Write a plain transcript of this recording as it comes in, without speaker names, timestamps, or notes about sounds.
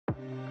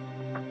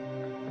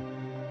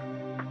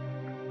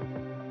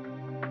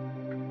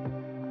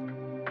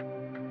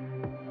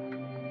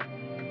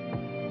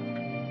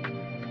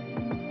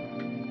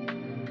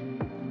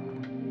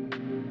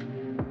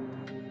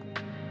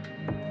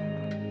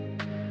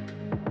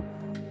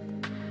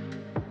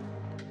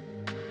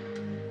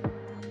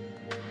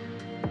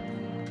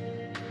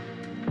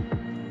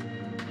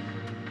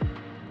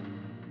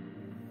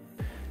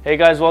Hey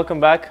guys,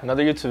 welcome back.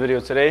 Another YouTube video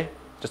today.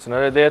 Just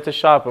another day at the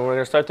shop, and we're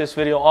going to start this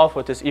video off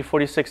with this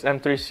E46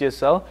 M3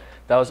 CSL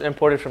that was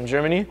imported from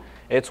Germany.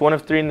 It's one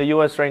of 3 in the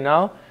US right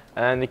now,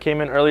 and it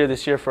came in earlier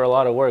this year for a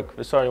lot of work.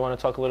 Sorry, you want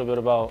to talk a little bit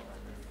about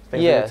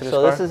things Yeah, into this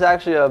so car? this is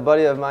actually a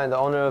buddy of mine, the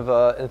owner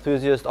of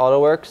Enthusiast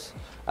Autoworks.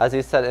 As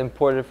he said,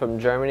 imported from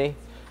Germany.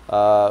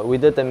 We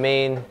did the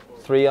main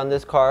 3 on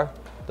this car,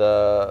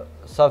 the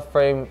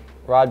subframe,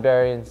 rod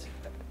bearings,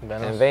 and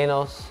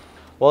vanos.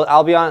 Well,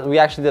 I'll be honest, we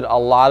actually did a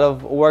lot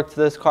of work to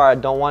this car. I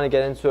don't want to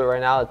get into it right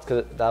now,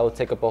 because that would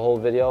take up a whole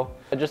video.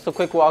 Just a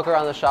quick walk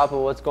around the shop of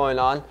what's going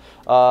on.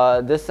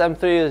 This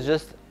M3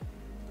 is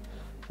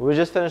we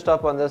just finished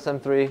up on this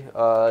M3.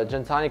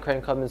 Gentani crane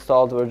cub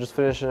installed. We're just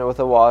finishing it with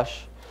a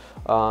wash.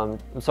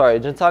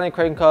 Gentani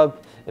crane cub,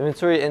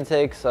 inventory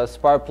intakes,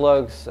 spark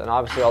plugs, and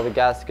obviously all the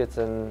gaskets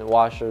and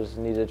washers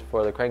needed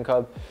for the crane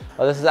cub.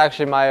 This is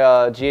actually my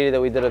G80 that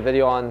we did a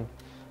video on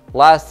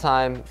last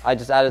time. I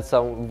just added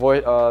some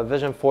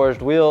Vision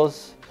forged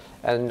wheels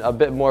and a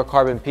bit more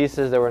carbon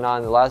pieces that were not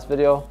in the last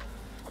video.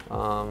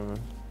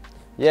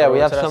 Yeah, we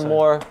have some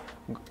more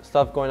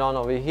stuff going on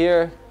over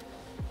here.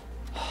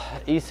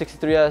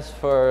 E63S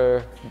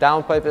for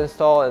downpipe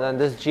install, and then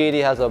this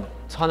G80 has a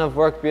ton of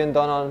work being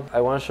done on. I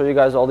want to show you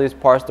guys all these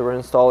parts that we're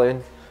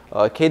installing.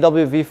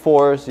 KW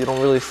V4s you don't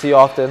really see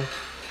often.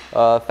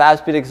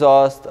 Fast speed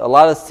exhaust, a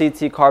lot of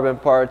CT carbon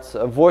parts, a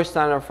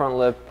Vorsteiner front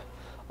lip,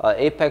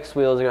 Apex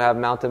wheels are going to have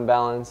mountain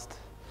balanced,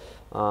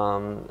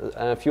 and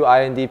a few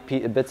I&D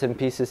bits and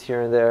pieces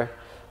here and there,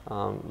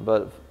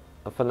 but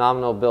a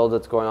phenomenal build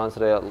that's going on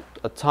today.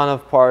 A ton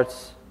of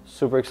parts.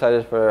 Super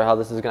excited for how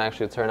this is going to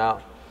actually turn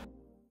out.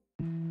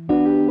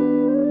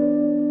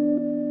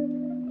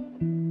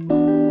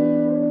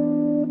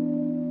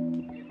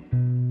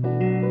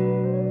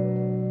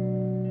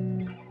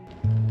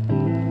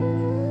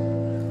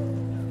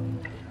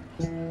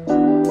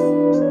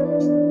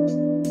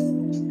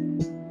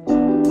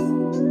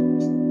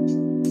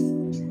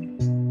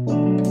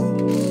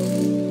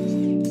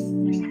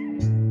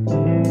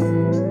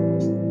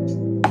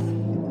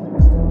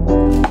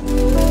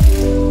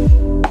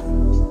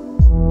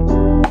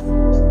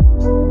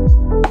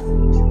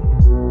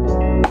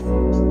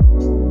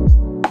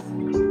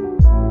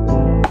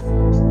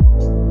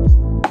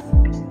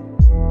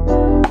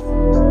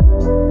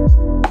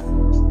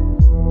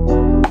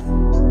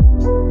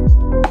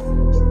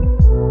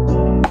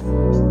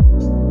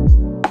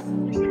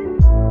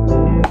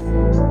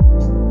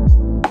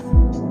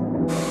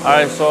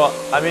 Alright, so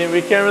I mean,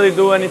 we can't really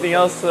do anything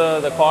else to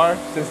the car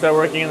since they're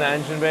working in the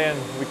engine bay, and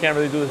we can't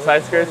really do the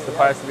side skirts. The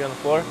car has to be on the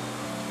floor.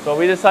 So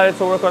we decided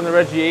to work on the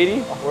Red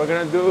G80. We're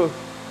gonna do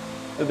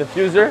the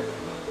diffuser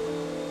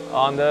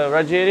on the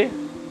Red G80.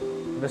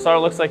 Visar,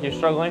 looks like you're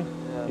struggling.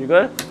 Yeah. You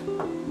good?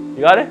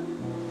 You got it?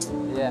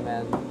 Yeah,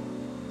 man.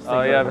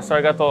 Oh yeah,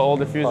 Visar got the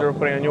old diffuser. We're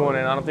putting a new one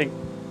in. I don't think.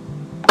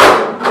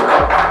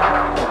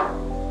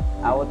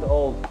 Out with the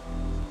old.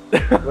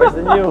 Where's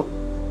the new?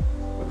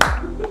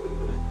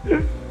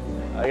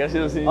 I guess he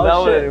doesn't need that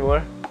one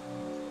anymore.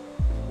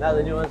 No,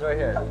 the new one's right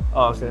here.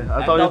 Oh, okay.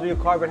 I thought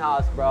BMW Carbon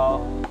House,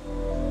 bro.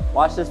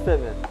 Watch this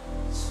fitment.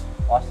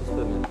 Watch this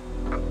fitment.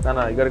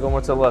 No, you gotta go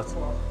more to the left.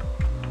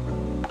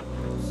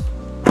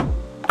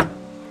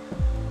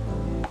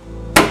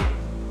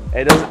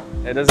 It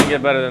doesn't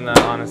get better than that,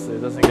 honestly.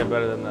 It doesn't get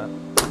better than that.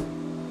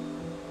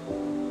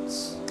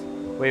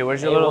 Wait,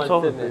 where's your little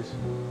toe?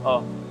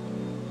 Oh,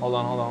 hold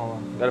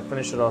on. Gotta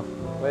finish it off.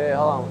 Wait,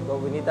 hold on. Bro,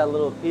 we need that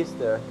little piece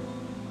there.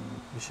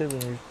 You should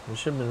have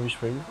been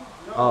resprayed.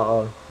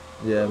 Oh,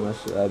 yeah,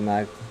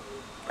 Mac.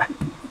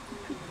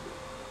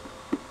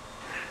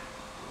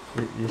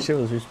 Your shit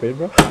was resprayed,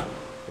 bro?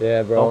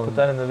 Yeah, bro. Don't put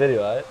that in the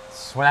video, alright?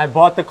 When I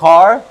bought the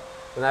car,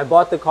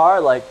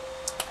 like,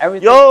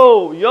 everything.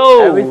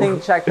 Yo!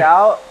 Everything checked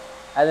out,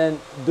 and then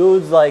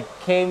dudes like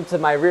came to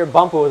my rear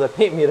bumper with a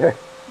paint meter,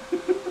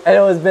 and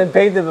it was been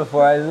painted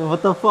before. I said,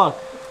 what the fuck?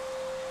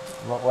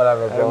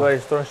 Whatever, bro.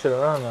 Everybody's throwing shit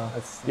around now.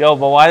 Yo,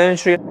 but why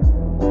didn't you?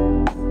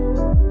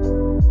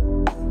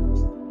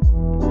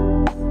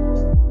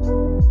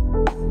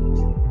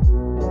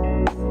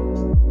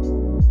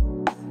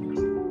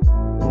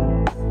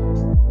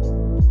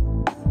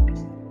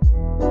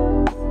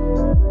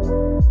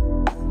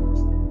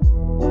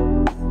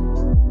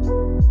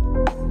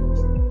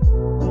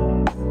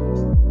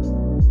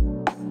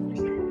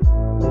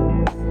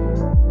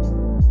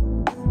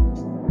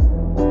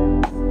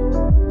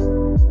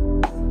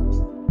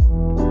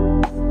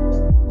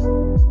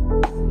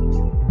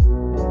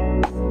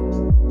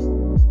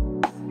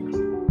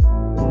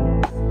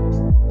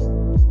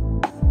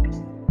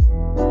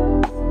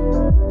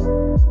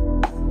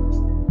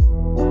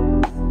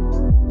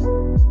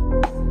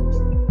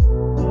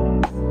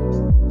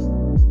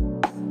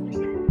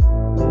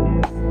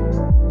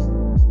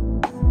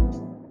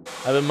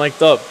 I've been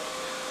mic'd up.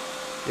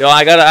 Yo,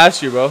 I gotta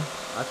ask you, bro.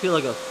 I feel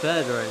like a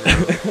fed right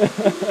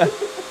now.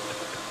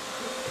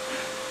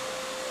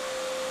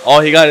 All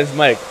he got is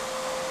mic.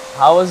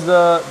 How was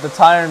the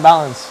tire and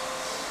balance?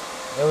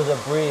 It was a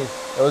breeze.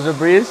 It was a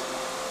breeze?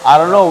 I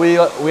don't know.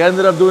 We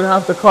ended up doing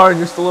half the car and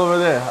you're still over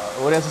there.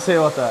 What do you have to say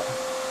about that?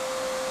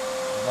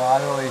 No, I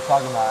don't know what you're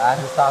talking about. I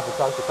have to stop and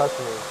talk to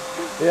customers.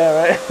 Yeah,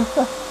 right?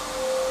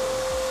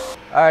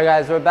 All right,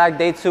 guys, we're back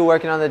day 2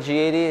 working on the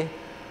G80.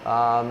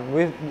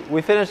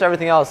 We finished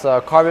everything else,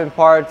 carbon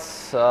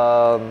parts,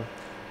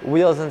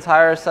 wheels and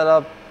tires set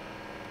up,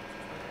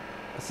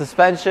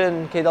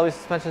 suspension, KW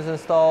suspension is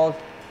installed.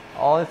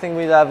 Only thing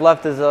we have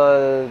left is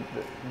the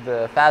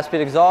fast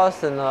speed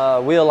exhaust and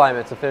wheel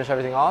alignment to finish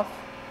everything off.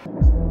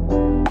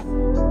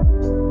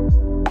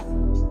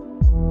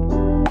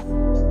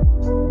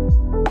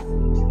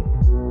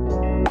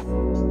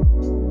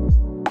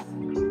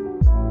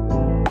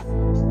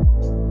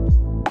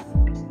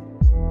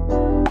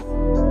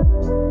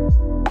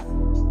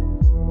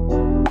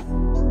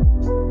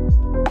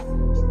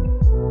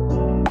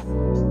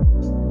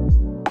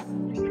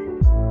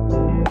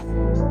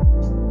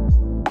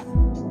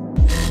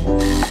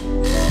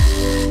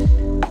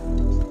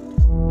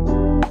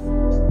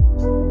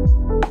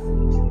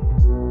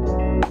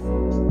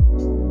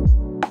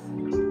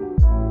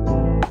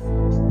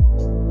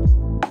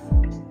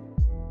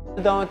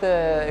 Done with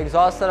the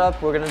exhaust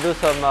setup, we're going to do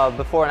some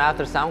before and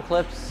after sound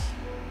clips.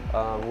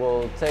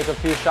 We'll take a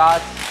few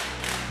shots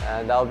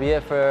and that'll be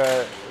it for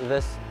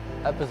this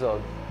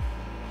episode.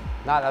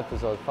 Not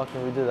episode,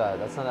 fucking redo that,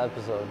 that's not an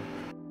episode.